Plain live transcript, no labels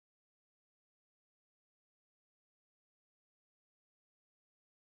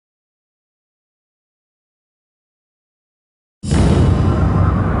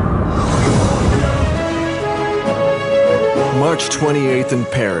March 28th in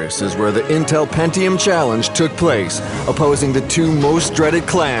Paris is where the Intel Pentium Challenge took place, opposing the two most dreaded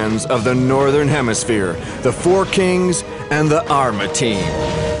clans of the Northern Hemisphere, the 4Kings and the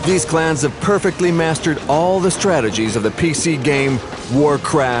armaTeam. These clans have perfectly mastered all the strategies of the PC game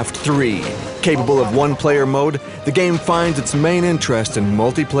Warcraft 3. Capable of one-player mode, the game finds its main interest in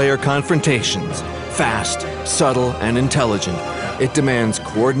multiplayer confrontations. Fast, subtle, and intelligent, it demands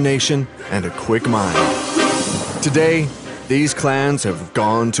coordination and a quick mind. Today, these clans have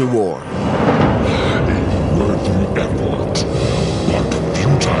gone to war.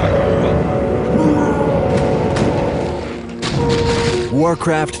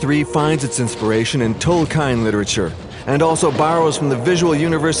 Warcraft 3 finds its inspiration in Tolkien literature, and also borrows from the visual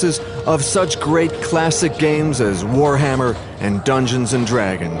universes of such great classic games as Warhammer and Dungeons &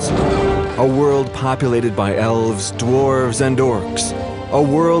 Dragons. A world populated by elves, dwarves, and orcs. A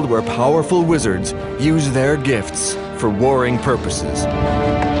world where powerful wizards use their gifts for warring purposes.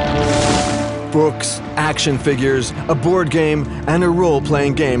 Books, action figures, a board game, and a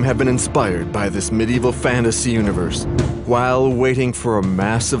role-playing game have been inspired by this medieval fantasy universe, while waiting for a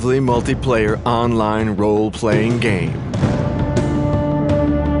massively multiplayer online role-playing game.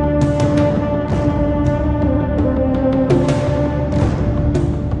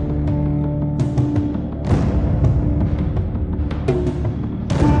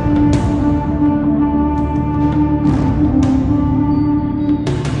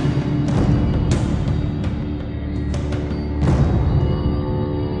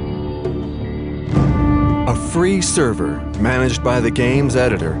 A free server, managed by the game's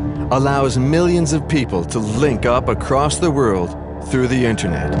editor, allows millions of people to link up across the world through the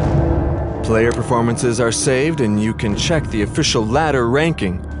internet. Player performances are saved, and you can check the official ladder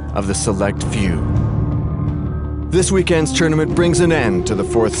ranking of the select few. This weekend's tournament brings an end to the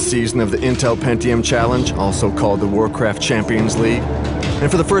 4th season of the Intel Pentium Challenge, also called the Warcraft Champions League.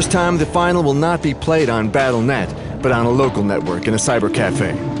 And for the first time, the final will not be played on Battle.net, but on a local network in a cyber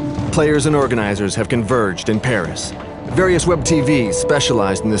cafe. Players and organizers have converged in Paris. Various web TVs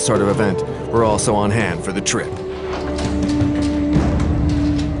specialized in this sort of event were also on hand for the trip.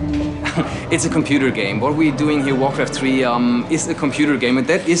 It's a computer game. What we're doing here, Warcraft 3, is a computer game, and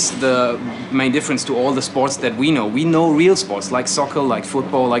that is the main difference to all the sports that we know. We know real sports, like soccer, like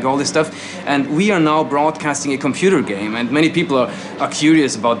football, like all this stuff, and we are now broadcasting a computer game, and many people are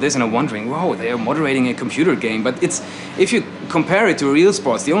curious about this and are wondering, wow, they are moderating a computer game, but it's, if you compare it to real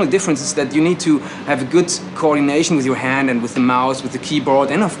sports, the only difference is that you need to have a good coordination with your hand and with the mouse, with the keyboard,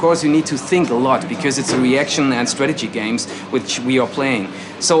 and of course you need to think a lot, because it's a reaction and strategy games which we are playing.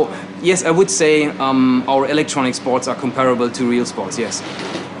 So yes, I would say our electronic sports are comparable to real sports, yes.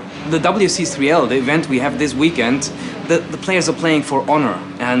 The WC3L, the event we have this weekend, the players are playing for honor,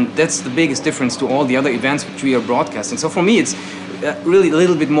 and that's the biggest difference to all the other events which we are broadcasting. So for me it's really a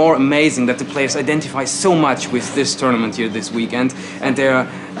little bit more amazing that the players identify so much with this tournament here this weekend, and they're,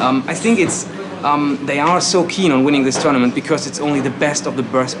 I think it's, they are so keen on winning this tournament because it's only the best of the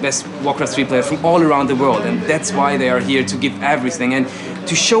best Warcraft 3 players from all around the world, and that's why they are here, to give everything and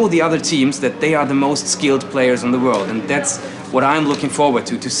to show the other teams that they are the most skilled players in the world, and that's what I'm looking forward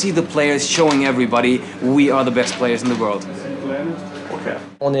to see the players showing everybody we are the best players in the world.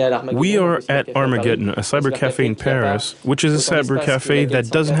 We are at Armageddon, a cyber cafe in Paris, which is a cyber cafe that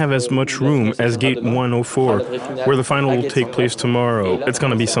doesn't have as much room as Gate 104, where the final will take place tomorrow. It's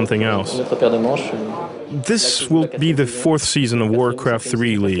going to be something else. This will be the 4th season of Warcraft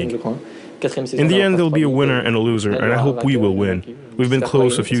 3 League. In the end, there'll be a winner and a loser, and I hope we will win. We've been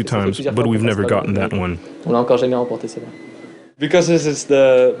close a few times, but we've never gotten that one. Because this is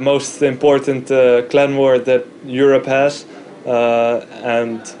the most important clan war that Europe has,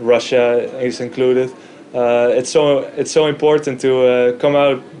 and Russia is included. It's so important to come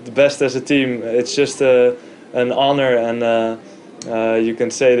out the best as a team. It's just an honor, and you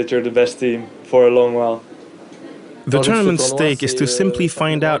can say that you're the best team for a long while. The tournament's stake is to simply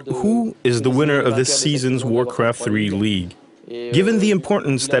find out who is the winner of this season's Warcraft 3 League. Given the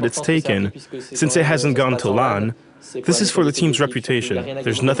importance that it's taken, since it hasn't gone to LAN, this is for the team's reputation.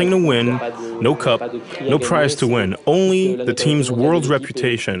 There's nothing to win, no cup, no prize to win, only the team's world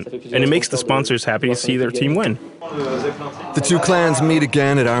reputation. And it makes the sponsors happy to see their team win. The two clans meet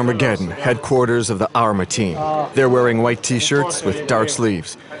again at Armageddon, headquarters of the armaTeam. They're wearing white t-shirts with dark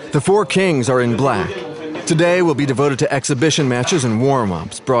sleeves. The 4Kings are in black. Today will be devoted to exhibition matches and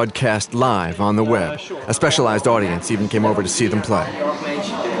warm-ups broadcast live on the web. A specialized audience even came over to see them play.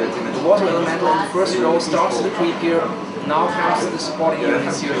 The water elemental in the first row starts to creep here Now comes the supporting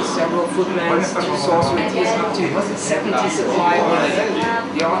units. You have several footmen, 2 sorcery tiers up to 70 supply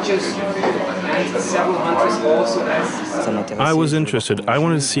on the archers, and several hunters also as... I was interested. I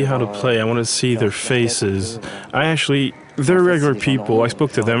wanted to see how to play. I wanted to see their faces. They're regular people. I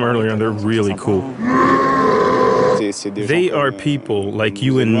spoke to them earlier and they're really cool. They are people like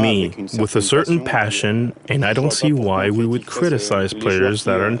you and me, with a certain passion, and I don't see why we would criticize players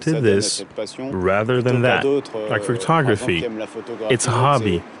that are into this rather than that. Like photography, it's a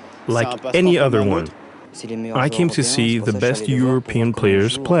hobby, like any other one. I came to see the best European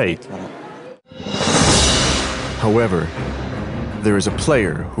players play. However, there is a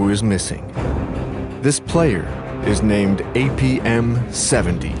player who is missing. This player is named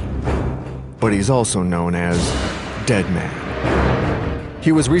APM-70, but he's also known as Dead Man.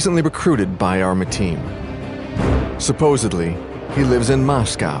 He was recently recruited by armaTeam. Supposedly, he lives in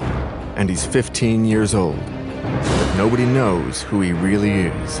Moscow, and he's 15 years old. But nobody knows who he really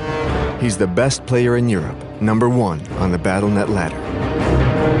is. He's the best player in Europe, #1 on the BattleNet ladder.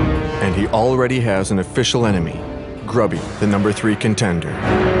 And he already has an official enemy, Grubby, the #3 contender.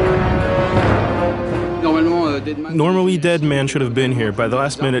 Normally, Dead Man should have been here. By the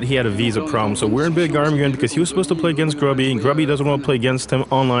last minute, he had a visa problem, so we're in big argument because he was supposed to play against Grubby, and Grubby doesn't want to play against him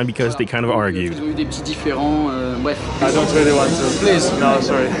online because they kind of argued. I don't really want to. Please. No,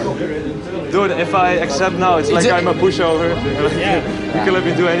 sorry. Dude, if I accept now, it's like I'm a pushover. You can let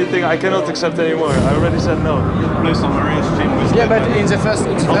me do anything. I cannot accept anymore. I already said no. Yeah, but in the first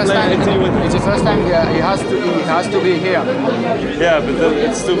time, yeah, he has to be here. Yeah, but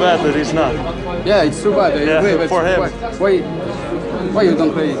it's too bad that he's not. Yeah, it's too bad. Yeah, wait, for him. Why you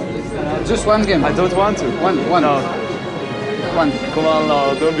don't play? Just one game. I don't want to. One. No. One. Come on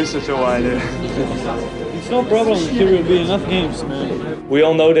now, don't be such a whiner. It's no problem. Here will be enough games, man. We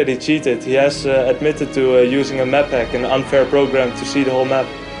all know that he cheated. He has admitted to using a map hack, an unfair program to see the whole map.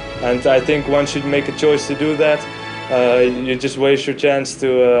 And I think one should make a choice to do that. You just waste your chance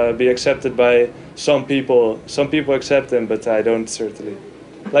to be accepted by some people. Some people accept him, but I don't, certainly.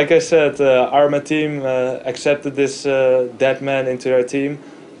 Like I said, armaTeam accepted this dead man into their team.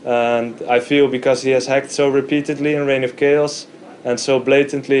 And I feel because he has hacked so repeatedly in Reign of Chaos and so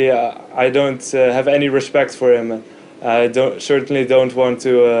blatantly, I don't have any respect for him. I certainly don't want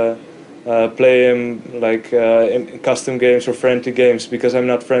to play him like in custom games or friendly games because I'm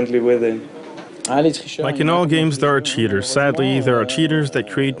not friendly with him. Like in all games, there are cheaters. Sadly, there are cheaters that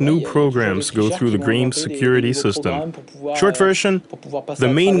create new programs to go through the game's security system. Short version, the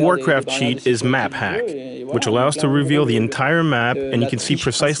main Warcraft cheat is map hack, which allows to reveal the entire map, and you can see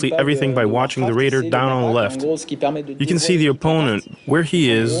precisely everything by watching the raider down on the left. You can see the opponent, where he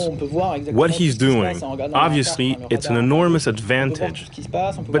is, what he's doing. Obviously, it's an enormous advantage,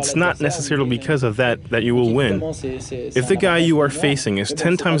 but it's not necessarily because of that you will win. If the guy you are facing is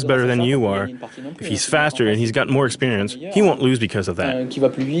 10 times better than you are, if he's faster and he's got more experience, he won't lose because of that.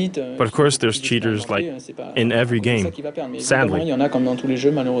 But of course, there's cheaters like in every game, sadly.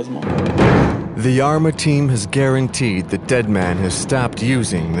 The armaTeam has guaranteed that Dead Man has stopped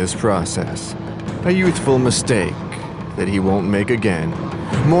using this process. A youthful mistake that he won't make again.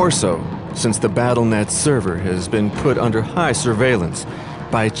 More so, since the BattleNet server has been put under high surveillance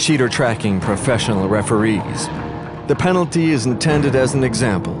by cheater-tracking professional referees. The penalty is intended as an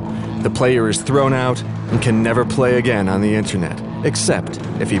example. The player is thrown out and can never play again on the internet, except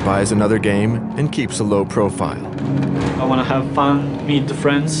if he buys another game and keeps a low profile. I want to have fun, meet the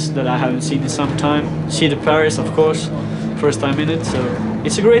friends that I haven't seen in some time, see the Paris, of course, first time in it, so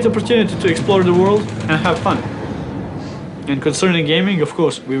it's a great opportunity to explore the world and have fun. And concerning gaming, of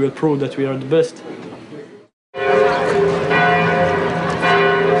course, we will prove that we are the best.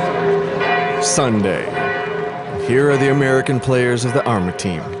 Sunday. Here are the American players of the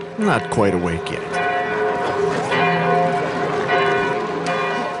armaTeam. Not quite awake yet.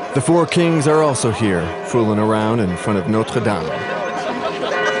 The 4Kings are also here, fooling around in front of Notre Dame.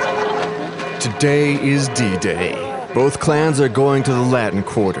 Today is D-Day. Both clans are going to the Latin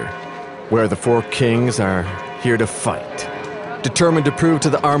Quarter, where the 4Kings are here to fight, determined to prove to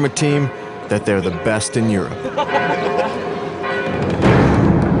the armaTeam that they're the best in Europe.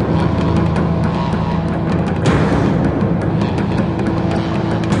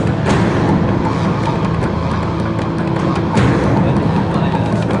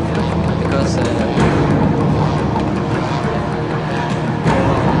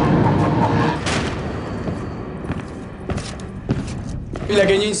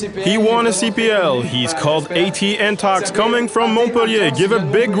 He won a CPL. He's called aT-InToX, coming from Montpellier. Give a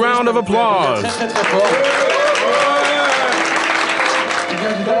big round of applause.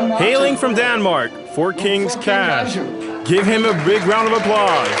 Hailing from Denmark, 4Kings Cash. Give him a big round of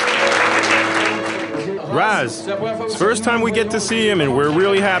applause. Raz, it's the first time we get to see him and we're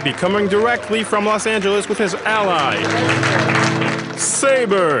really happy, coming directly from Los Angeles with his ally.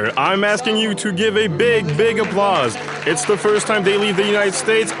 Sabre, I'm asking you to give a big applause. It's the first time they leave the United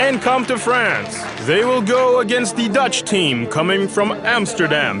States and come to France. They will go against the Dutch team coming from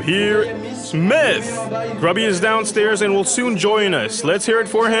Amsterdam. Here, Smith. Grubby is downstairs and will soon join us. Let's hear it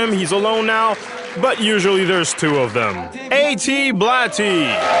for him. He's alone now, but usually there's two of them. aT-Blatty.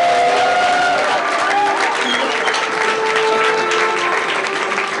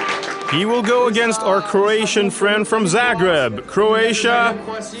 He will go against our Croatian friend from Zagreb, Croatia,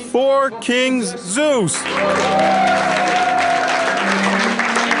 4Kings Zeus.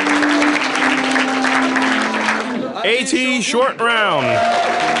 aT-Shortround.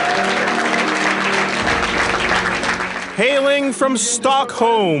 Hailing from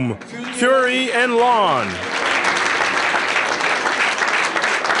Stockholm, Fury and Lawn.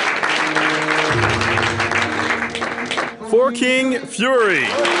 King Fury.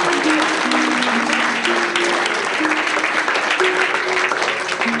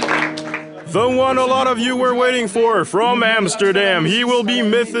 The one a lot of you were waiting for, from Amsterdam. He will be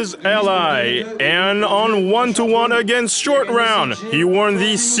Myth's ally. And on 1-to-1 against Shortround, he won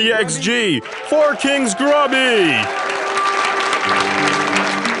the CXG. 4Kings Grubby.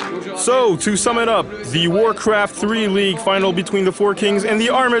 So, to sum it up, the Warcraft 3 League final between the 4Kings and the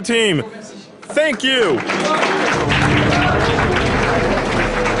armaTeam. Thank you!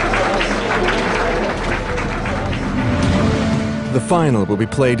 The final will be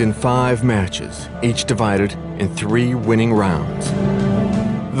played in 5 matches, each divided in 3 winning rounds.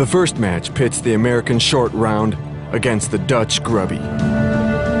 The first match pits the American Shortround against the Dutch Grubby.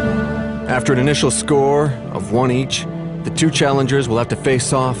 After an initial score of 1 each, the 2 challengers will have to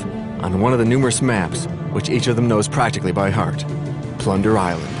face off on one of the numerous maps, which each of them knows practically by heart, Plunder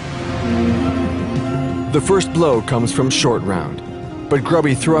Island. The first blow comes from Shortround, but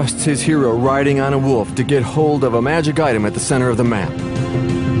Grubby thrusts his hero riding on a wolf to get hold of a magic item at the center of the map.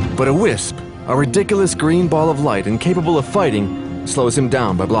 But a wisp, a ridiculous green ball of light incapable of fighting, slows him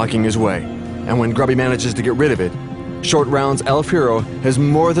down by blocking his way. And when Grubby manages to get rid of it, Shortround's elf hero has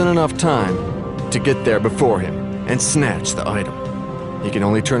more than enough time to get there before him and snatch the item. He can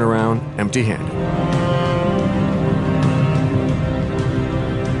only turn around empty-handed.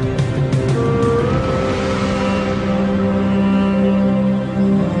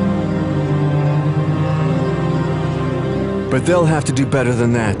 But they'll have to do better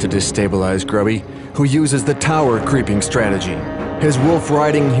than that to destabilize Grubby, who uses the tower creeping strategy. His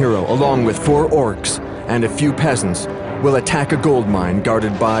wolf-riding hero, along with 4 orcs and a few peasants, will attack a gold mine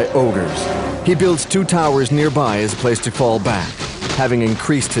guarded by ogres. He builds 2 towers nearby as a place to fall back. Having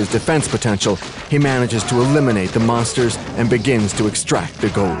increased his defense potential, he manages to eliminate the monsters and begins to extract the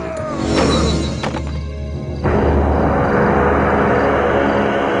gold.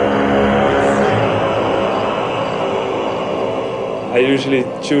 I usually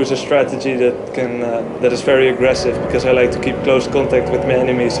choose a strategy that is very aggressive, because I like to keep close contact with my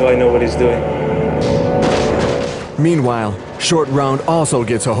enemy so I know what he's doing. Meanwhile, Shortround also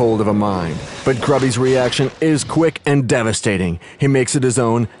gets a hold of a mine, but Grubby's reaction is quick and devastating. He makes it his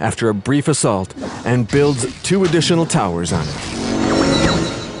own after a brief assault and builds 2 additional towers on it.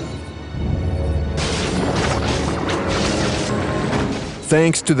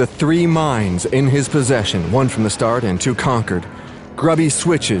 Thanks to the 3 mines in his possession, 1 from the start and 2 conquered, Grubby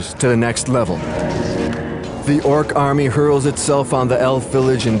switches to the next level. The orc army hurls itself on the elf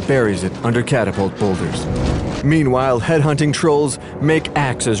village and buries it under catapult boulders. Meanwhile, headhunting trolls make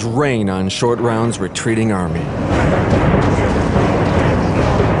axes rain on Shortround's retreating army.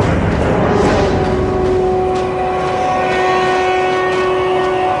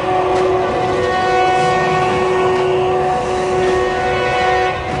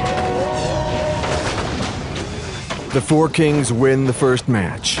 The 4Kings win the first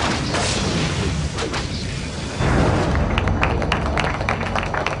match.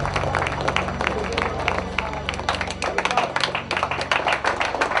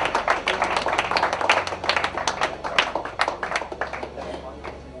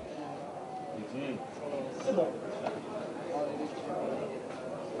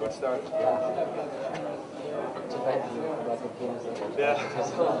 Good start. Yeah,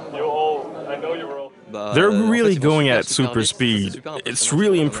 I know you were all. They're really going at super speed. It's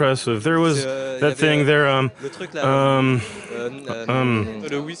really impressive. There was that thing there,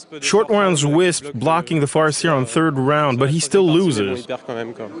 Shortround's Wisp blocking the Farseer on third round, but he still loses.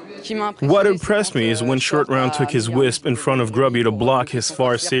 What impressed me is when Shortround took his Wisp in front of Grubby to block his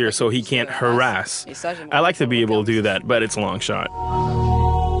Farseer so he can't harass. I like to be able to do that, but it's a long shot.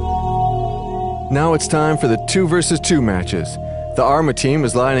 Now it's time for the 2 versus 2 matches. The armaTeam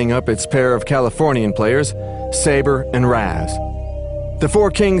is lining up its pair of Californian players, Sabre and aT-RaZ. The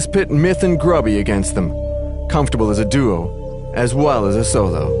 4Kings pit Myth and Grubby against them, comfortable as a duo, as well as a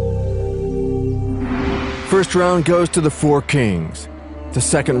solo. First round goes to the 4Kings. The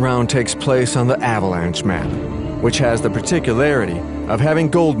second round takes place on the Avalanche map, which has the particularity of having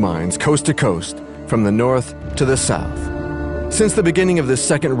gold mines coast to coast, from the north to the south. Since the beginning of this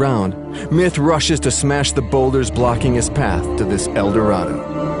second round, Myth rushes to smash the boulders blocking his path to this El Dorado.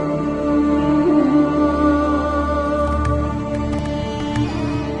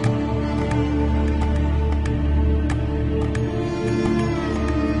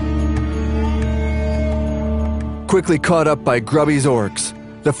 Quickly caught up by Grubby's orcs,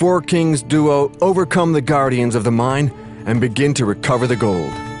 the 4Kings duo overcome the guardians of the mine and begin to recover the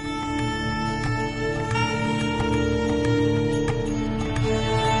gold.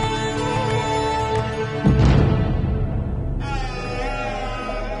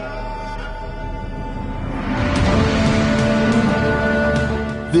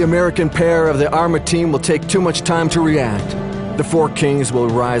 The American pair of the armaTeam will take too much time to react. The 4Kings will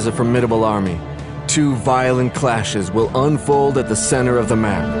rise a formidable army. 2 violent clashes will unfold at the center of the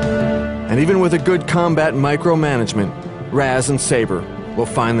map. And even with a good combat micromanagement, aT-RaZ and Sabre will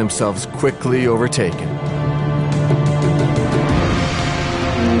find themselves quickly overtaken.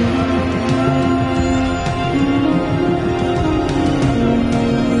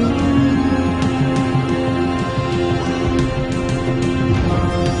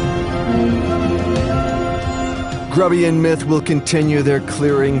 Grubby and Myth will continue their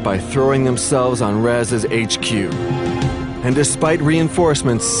clearing by throwing themselves on aT-RaZ's HQ. And despite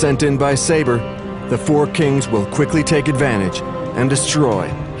reinforcements sent in by Sabre, the 4Kings will quickly take advantage and destroy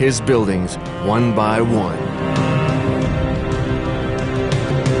his buildings one by one.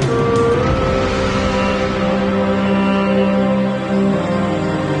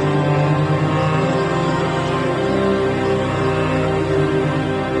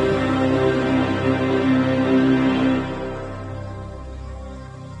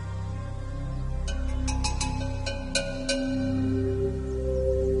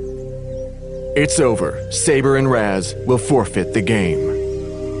 It's over. Sabre and aT-RaZ will forfeit the game.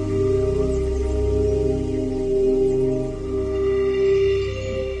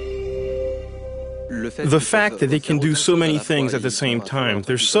 The fact that they can do so many things at the same time,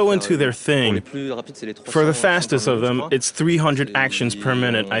 they're so into their thing. For the fastest of them, it's 300 actions per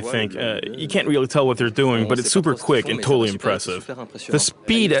minute, I think. You can't really tell what they're doing, but it's super quick and totally impressive. The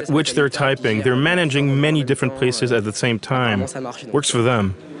speed at which they're typing, they're managing many different places at the same time. Works for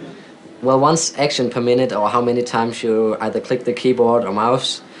them. Well, once action per minute, or how many times you either click the keyboard or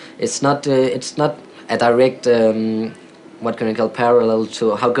mouse, it's not a direct, what can you call, parallel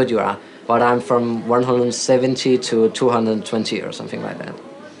to how good you are. But I'm from 170 to 220 or something like that.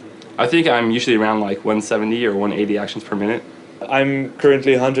 I think I'm usually around like 170 or 180 actions per minute. I'm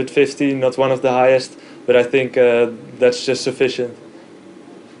currently 150, not one of the highest, but I think that's just sufficient.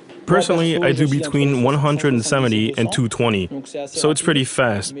 Personally, I do between 170 and 220, so it's pretty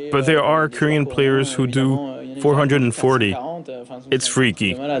fast. But there are Korean players who do 440. It's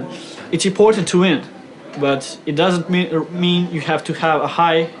freaky. It's important to win, but it doesn't mean you have to have a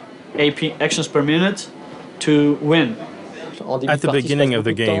high AP actions per minute to win. At the beginning of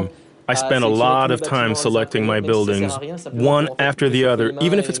the game, I spent a lot of time selecting my buildings, one after the other,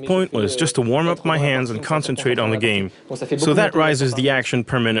 even if it's pointless, just to warm up my hands and concentrate on the game. So that rises the action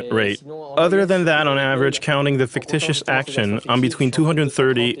per minute rate. Other than that, on average, counting the fictitious action, I'm between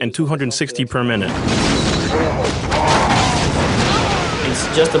 230 and 260 per minute.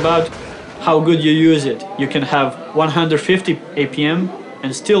 It's just about how good you use it. You can have 150 APM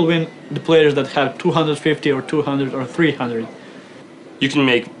and still win the players that have 250 or 200 or 300. You can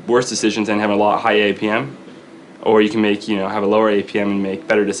make worse decisions and have a lot high APM, or you can make, have a lower APM and make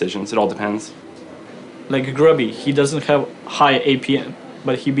better decisions. It all depends. Like Grubby, he doesn't have high APM,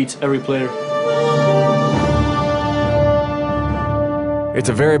 but he beats every player. It's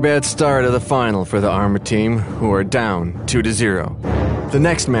a very bad start of the final for the armaTeam, who are down 2-0. The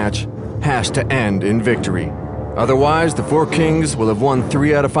next match has to end in victory. Otherwise, the 4Kings will have won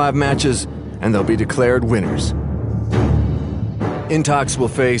 3 out of 5 matches, and they'll be declared winners. aT-InToX will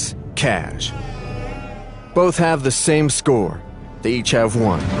face Cash. Both have the same score. They each have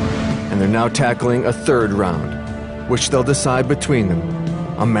 1. And they're now tackling a 3rd round, which they'll decide between them.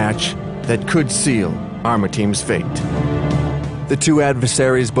 A match that could seal armaTeam's fate. The two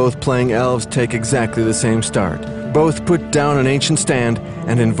adversaries, both playing elves, take exactly the same start. Both put down an ancient stand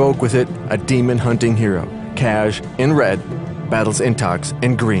and invoke with it a demon-hunting hero. Kaj, in red, battles aT-InToX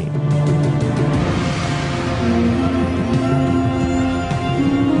in green.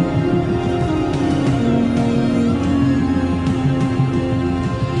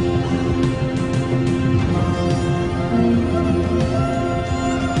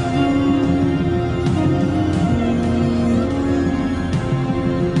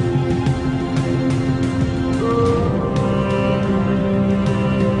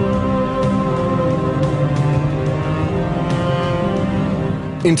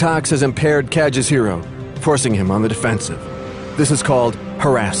 aT-InToX has impaired Kaj's hero, forcing him on the defensive. This is called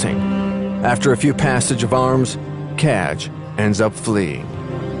harassing. After a few passage of arms, Kaj ends up fleeing.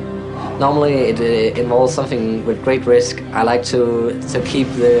 Normally it involves something with great risk. I like to keep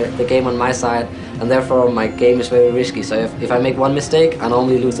the game on my side, and therefore my game is very risky. So if I make one mistake, I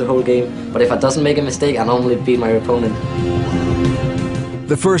normally lose the whole game. But if I doesn't make a mistake, I normally beat my opponent.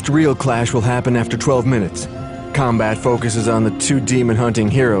 The first real clash will happen after 12 minutes. Combat focuses on the two demon-hunting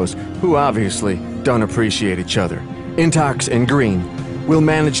heroes, who obviously don't appreciate each other. aT-InToX in green will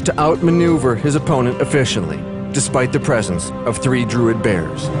manage to outmaneuver his opponent efficiently, despite the presence of 3 druid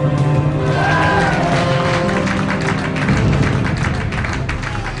bears.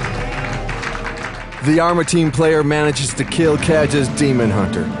 The armaTeam player manages to kill Kaj's demon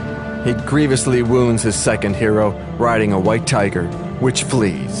hunter. He grievously wounds his second hero, riding a white tiger, which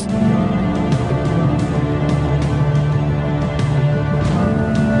flees.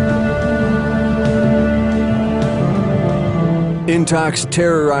 aT-InToX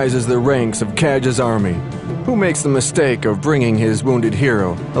terrorizes the ranks of Kaj's army, who makes the mistake of bringing his wounded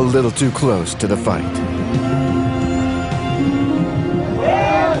hero a little too close to the fight.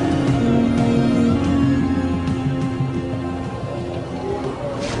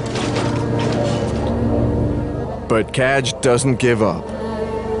 But Kaj doesn't give up.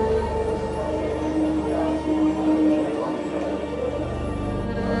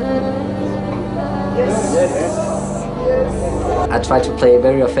 I try to play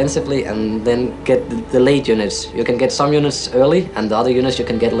very offensively and then get the late units. You can get some units early and the other units you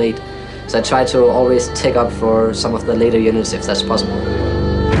can get late. So I try to always take up for some of the later units if that's possible.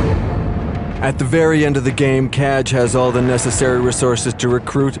 At the very end of the game, Kaj has all the necessary resources to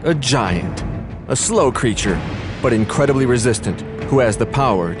recruit a giant. A slow creature, but incredibly resistant, who has the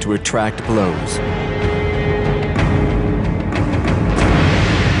power to attract blows.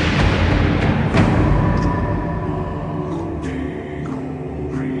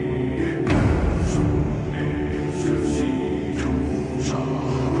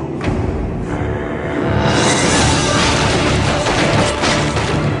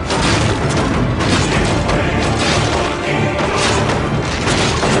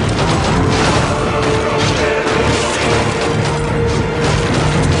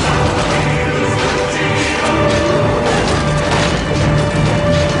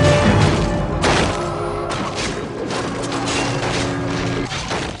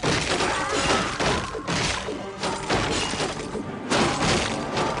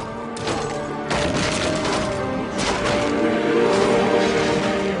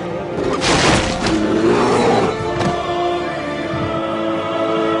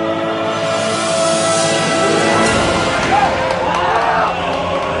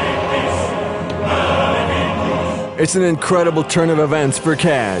 It's an incredible turn of events for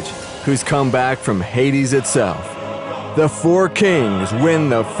Kaj, who's come back from Hades itself. The 4Kings win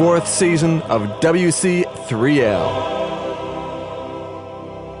the 4th season of WC3L.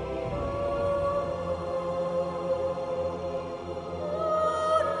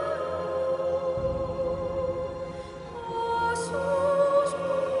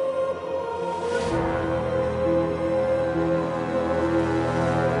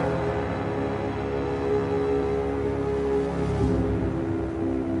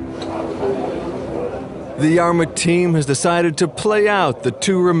 The armaTeam has decided to play out the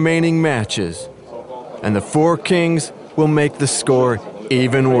 2 remaining matches, and the 4Kings will make the score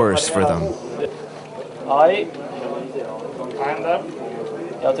even worse for them.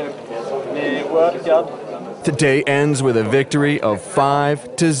 The day ends with a victory of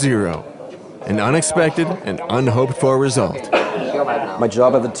 5-0, an unexpected and unhoped-for result. job right now? My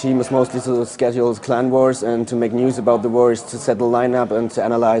job at the team is mostly to schedule clan wars and to make news about the wars, to set the lineup and to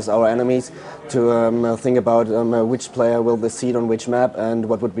analyze our enemies, to think about which player will be seed on which map and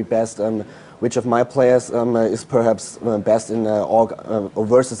what would be best, which of my players is perhaps best in org, or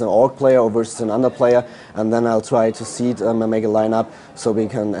versus an org player or versus an under player, and then I'll try to seed and make a lineup so we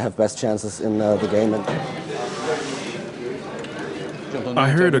can have best chances in the game. I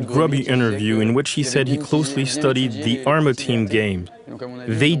heard a Grubby interview in which he said he closely studied the armaTeam games.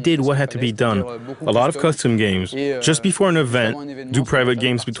 They did what had to be done, a lot of custom games, just before an event, do private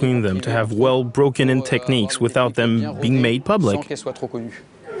games between them to have well broken-in techniques without them being made public.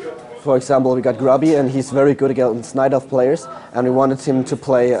 For example, we got Grubby, and he's very good against Night Elf players, and we wanted him to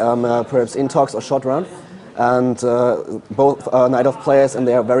play perhaps aT-InToX or ShortRound, and both are Night Elf players, and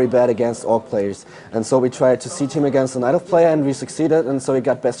they are very bad against Orc players. And so we tried to seed him against a Night Elf player, and we succeeded, and so he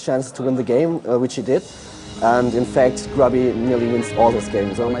got best chances to win the game, which he did. And in fact, Grubby nearly wins all his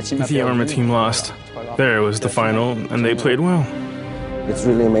games. The armaTeam lost. There was the final, and they played well. It's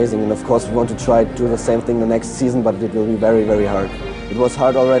really amazing, and of course we want to try to do the same thing the next season, but it will be very, very hard. It was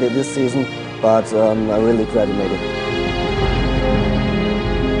hard already this season, but I'm really glad we made it.